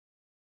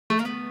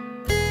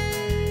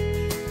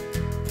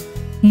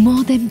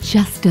More than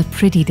just a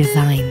pretty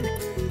design.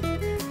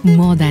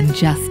 More than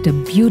just a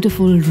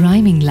beautiful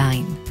rhyming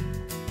line.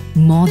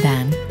 More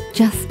than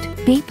just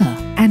paper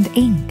and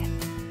ink.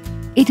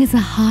 It is a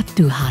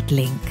heart-to-heart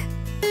link.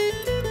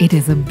 It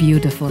is a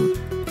beautiful,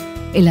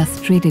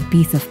 illustrated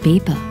piece of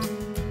paper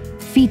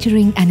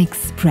featuring an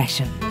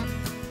expression.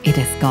 It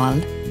is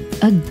called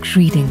a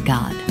greeting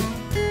card.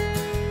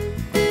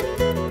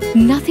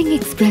 Nothing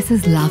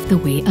expresses love the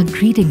way a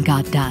greeting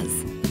card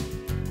does.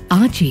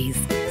 Archies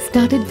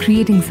started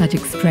creating such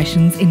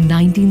expressions in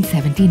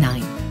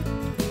 1979.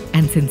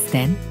 And since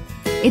then,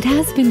 it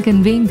has been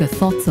conveying the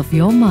thoughts of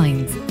your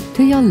minds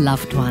to your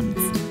loved ones.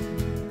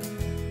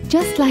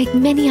 Just like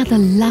many other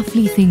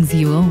lovely things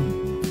you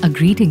own, a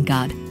greeting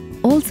card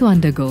also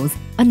undergoes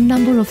a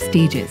number of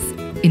stages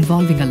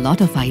involving a lot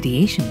of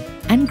ideation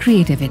and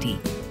creativity.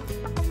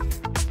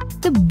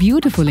 The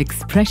beautiful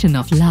expression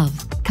of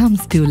love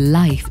comes to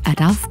life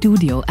at our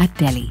studio at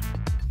Delhi,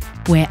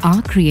 where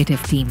our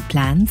creative team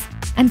plans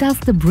and does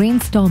the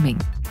brainstorming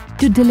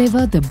to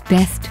deliver the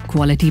best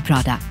quality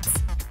products.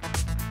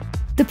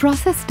 The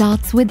process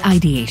starts with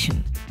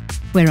ideation,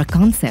 where a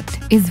concept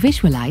is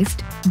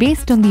visualized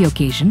based on the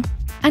occasion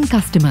and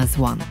customers'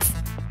 wants.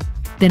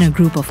 Then a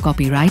group of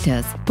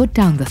copywriters put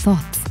down the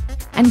thoughts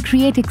and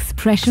create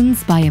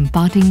expressions by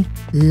imparting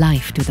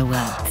life to the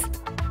words.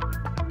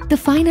 The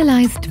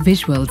finalized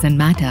visuals and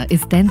matter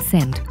is then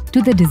sent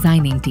to the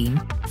designing team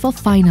for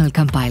final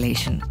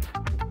compilation.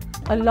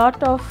 A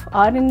lot of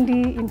R&D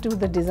into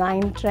the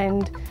design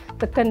trend,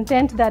 the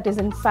content that is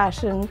in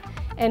fashion,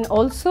 and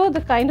also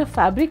the kind of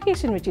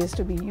fabrication which is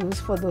to be used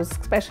for those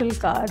special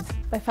cards.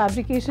 By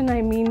fabrication,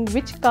 I mean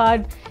which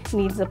card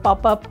needs a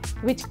pop-up,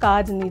 which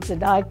card needs a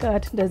die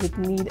cut, does it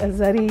need a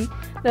zari,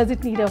 does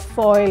it need a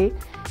foil?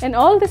 And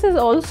all this is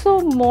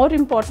also more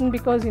important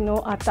because,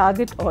 our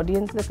target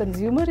audience, the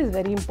consumer, is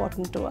very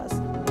important to us.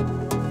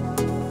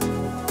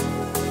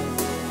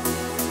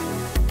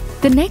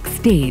 The next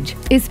stage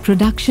is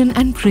production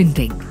and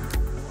printing,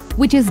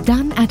 which is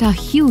done at a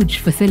huge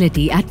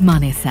facility at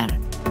Manesar.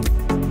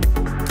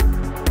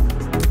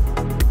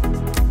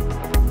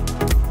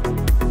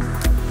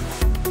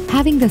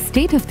 Having the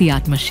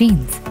state-of-the-art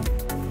machines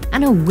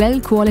and a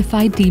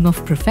well-qualified team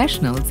of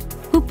professionals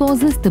who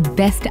possess the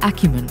best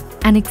acumen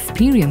and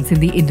experience in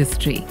the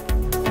industry.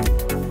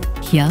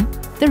 Here,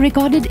 the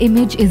recorded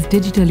image is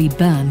digitally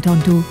burnt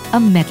onto a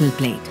metal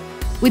plate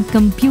with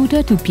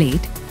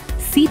computer-to-plate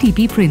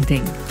CTP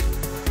printing.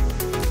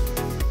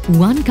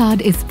 One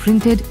card is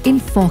printed in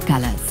 4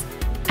 colors,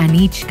 and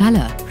each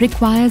color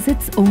requires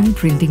its own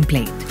printing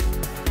plate.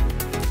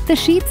 The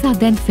sheets are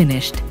then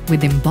finished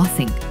with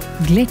embossing,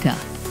 glitter,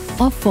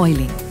 or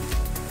foiling,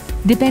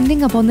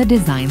 depending upon the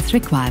design's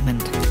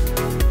requirement.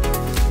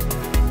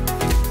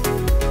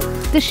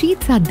 The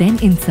sheets are then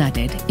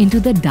inserted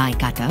into the die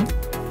cutter,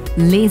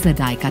 laser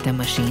die cutter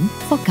machine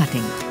for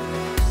cutting.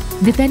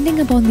 Depending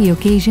upon the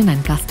occasion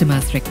and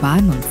customer's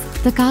requirements,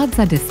 the cards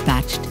are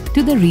dispatched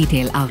to the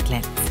retail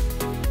outlets.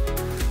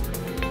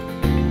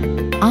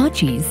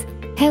 Archies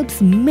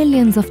helps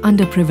millions of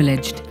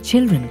underprivileged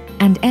children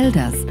and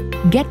elders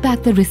get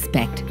back the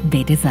respect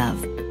they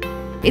deserve.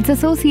 Its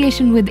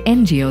association with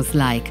NGOs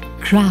like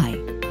CRY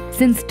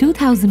since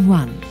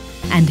 2001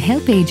 and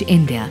HelpAge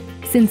India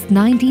since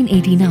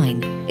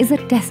 1989 is a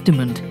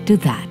testament to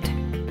that.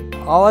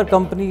 Our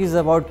company is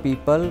about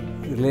people,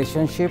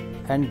 relationship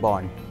and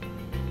bond.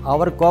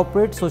 Our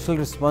corporate social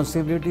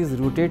responsibility is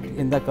rooted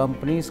in the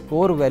company's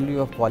core value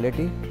of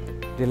quality,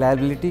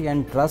 reliability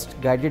and trust,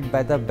 guided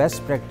by the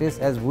best practice,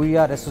 as we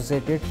are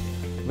associated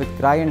with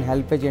CRY and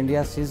HelpAge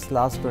India since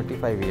last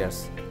 25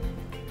 years.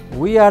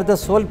 We are the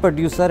sole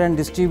producer and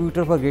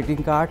distributor for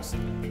greeting cards,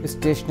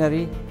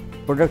 stationery,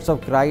 products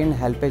of CRY and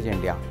HelpAge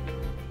India.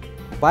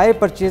 By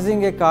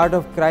purchasing a card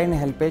of CRY and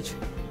HelpAge,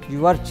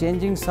 you are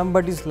changing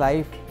somebody's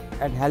life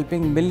and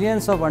helping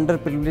millions of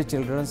underprivileged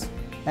children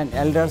and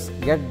elders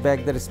get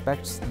back the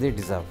respects they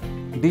deserve.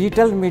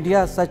 Digital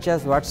media such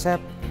as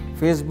WhatsApp,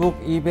 Facebook,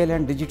 email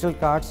and digital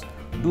cards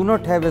do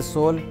not have a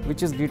soul,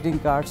 which is greeting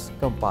cards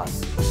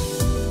compass.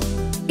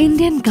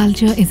 Indian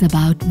culture is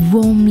about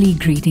warmly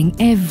greeting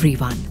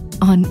everyone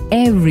on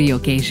every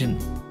occasion,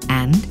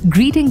 and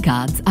greeting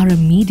cards are a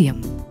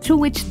medium through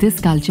which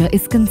this culture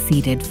is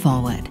conceded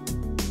forward.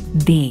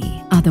 They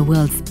are the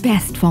world's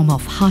best form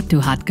of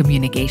heart-to-heart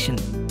communication.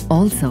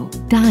 Also,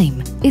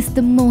 time is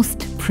the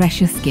most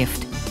precious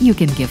gift you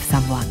can give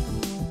someone.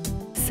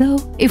 So,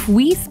 if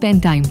we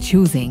spend time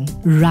choosing,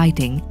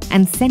 writing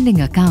and sending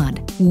a card,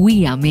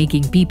 we are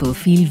making people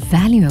feel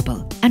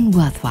valuable and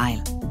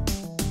worthwhile.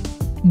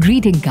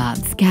 Greeting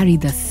cards carry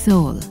the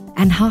soul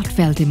and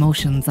heartfelt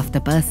emotions of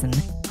the person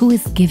who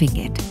is giving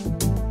it,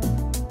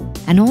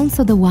 and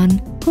also the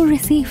one who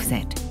receives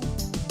it.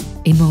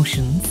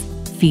 Emotions,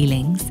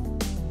 feelings,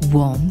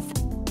 warmth,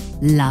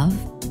 love,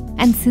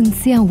 and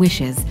sincere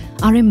wishes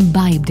are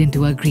imbibed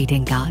into a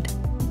greeting card.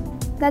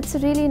 That's a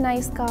really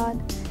nice card.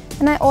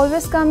 And I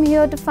always come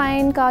here to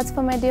find cards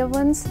for my dear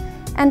ones.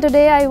 And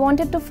today I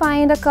wanted to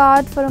find a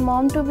card for a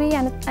mom-to-be,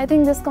 and I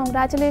think this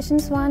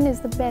congratulations one is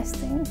the best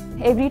thing.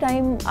 Every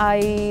time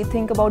I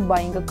think about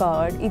buying a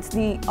card, it's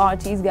the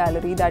Archies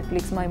gallery that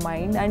clicks my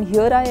mind, and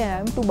here I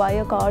am to buy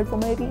a card for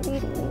my really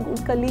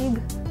good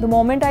colleague. The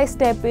moment I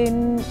step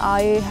in,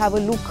 I have a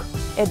look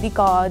at the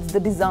cards, the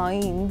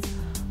designs,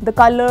 the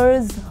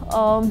colors,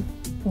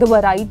 the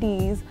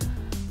varieties.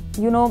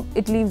 You know,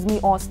 it leaves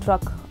me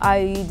awestruck.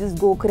 I just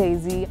go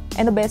crazy.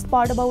 And the best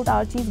part about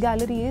Archies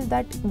gallery is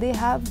that they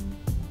have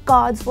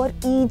cards for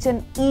each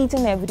and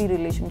every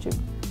relationship.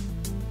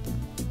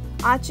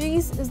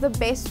 Archies is the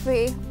best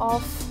way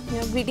of,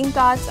 greeting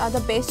cards are the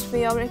best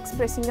way of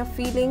expressing your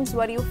feelings,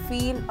 what you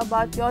feel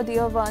about your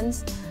dear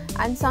ones,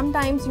 and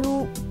sometimes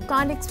you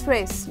can't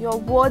express, your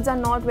words are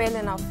not well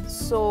enough.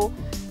 So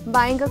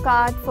buying a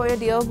card for your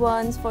dear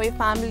ones, for your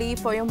family,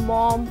 for your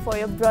mom, for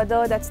your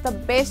brother, that's the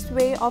best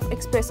way of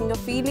expressing your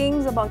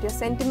feelings, about your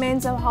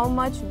sentiments, of how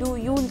much do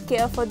you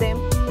care for them.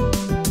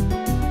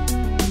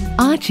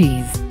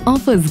 Archies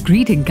offers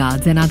greeting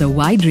cards and other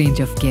wide range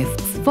of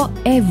gifts for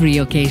every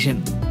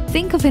occasion.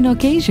 Think of an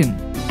occasion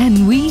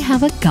and we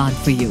have a card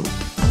for you.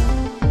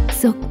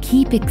 So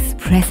keep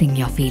expressing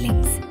your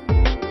feelings.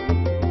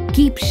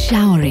 Keep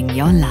showering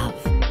your love.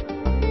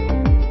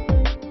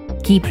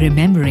 Keep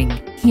remembering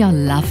your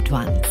loved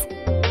ones.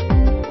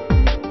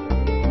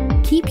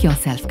 Keep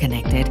yourself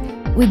connected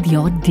with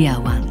your dear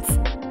ones.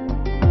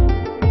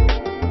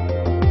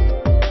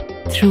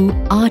 Through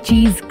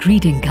Archies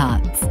greeting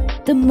cards,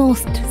 the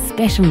most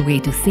special way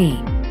to say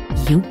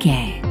you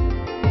care.